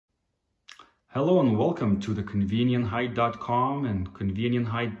Hello and welcome to the ConvenientHeight.com, and Convenient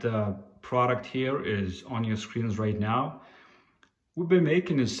Height product here is on your screens right now. We've been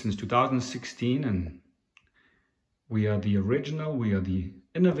making this since 2016 and we are the original, we are the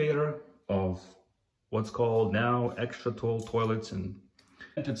innovator of what's called now extra tall toilets, and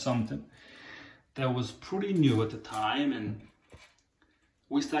invented something that was pretty new at the time. And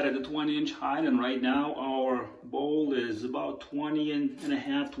we started at 20-inch height, and right now our bowl is about 20 and a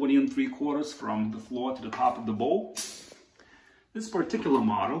half, 20 and 3/4 from the floor to the top of the bowl. This particular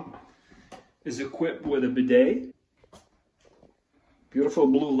model is equipped with a bidet, beautiful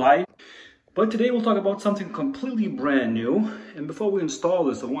blue light. But today we'll talk about something completely brand new. And before we install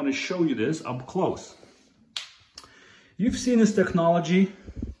this, I want to show you this up close. You've seen this technology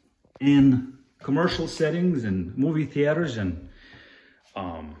in commercial settings and movie theaters and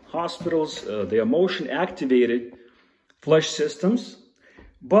hospitals. They are motion activated flush systems,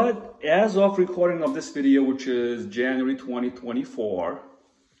 but as of recording of this video, which is January 2024,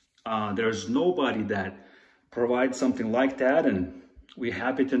 there's nobody that provides something like that, and we're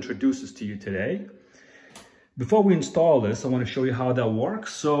happy to introduce this to you today. Before we install this, I want to show you how that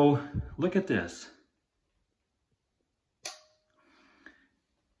works. So look at this.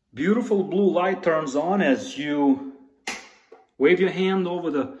 Beautiful blue light turns on as you wave your hand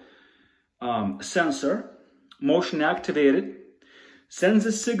over the sensor, motion activated, sends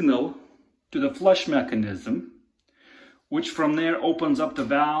a signal to the flush mechanism, which from there opens up the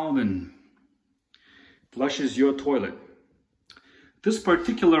valve and flushes your toilet. This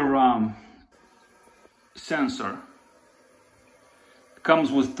particular sensor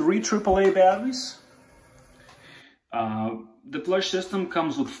comes with 3 AAA batteries. The flush system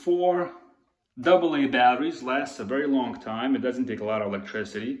comes with 4 AA batteries, lasts a very long time. It doesn't take a lot of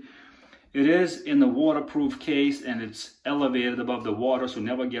electricity. It is in the waterproof case and it's elevated above the water so it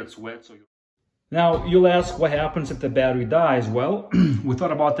never gets wet. Now you'll ask, what happens if the battery dies? Well, we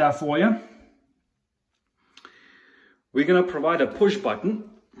thought about that for you. We're going to provide a push button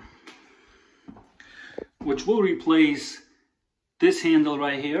which will replace this handle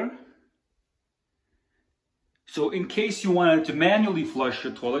right here. So in case you wanted to manually flush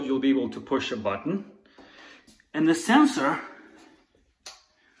your toilet, you'll be able to push a button. And the sensor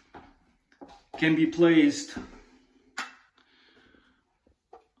can be placed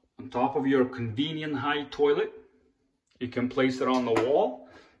on top of your Convenient Height toilet. You can place it on the wall,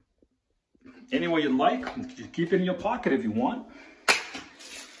 any way you'd like. You keep it in your pocket if you want.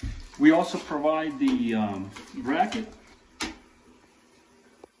 We also provide the bracket.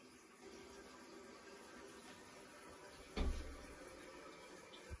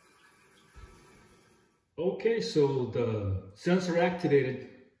 Okay, so the sensor activated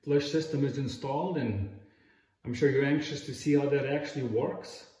flush system is installed, and I'm sure you're anxious to see how that actually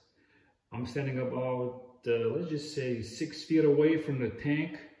works. I'm standing about, let's just say 6 feet away from the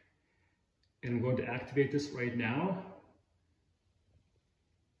tank, and I'm going to activate this right now.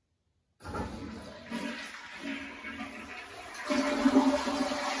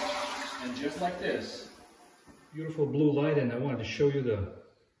 And just like this, beautiful blue light, and I wanted to show you the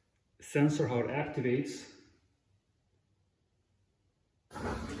sensor, how it activates.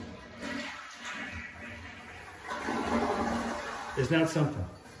 Isn't that something?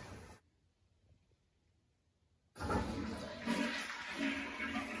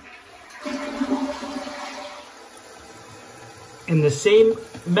 And the same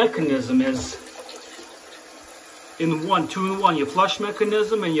mechanism as in 2-in-1, your flush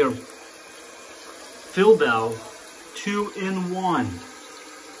mechanism and your fill valve, 2-in-1.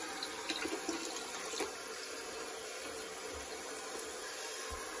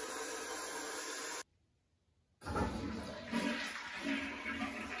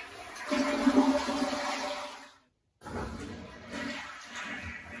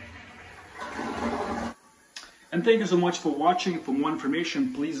 And thank you so much for watching. For more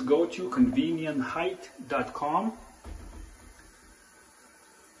information, please go to ConvenientHeight.com.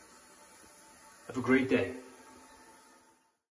 Have a great day.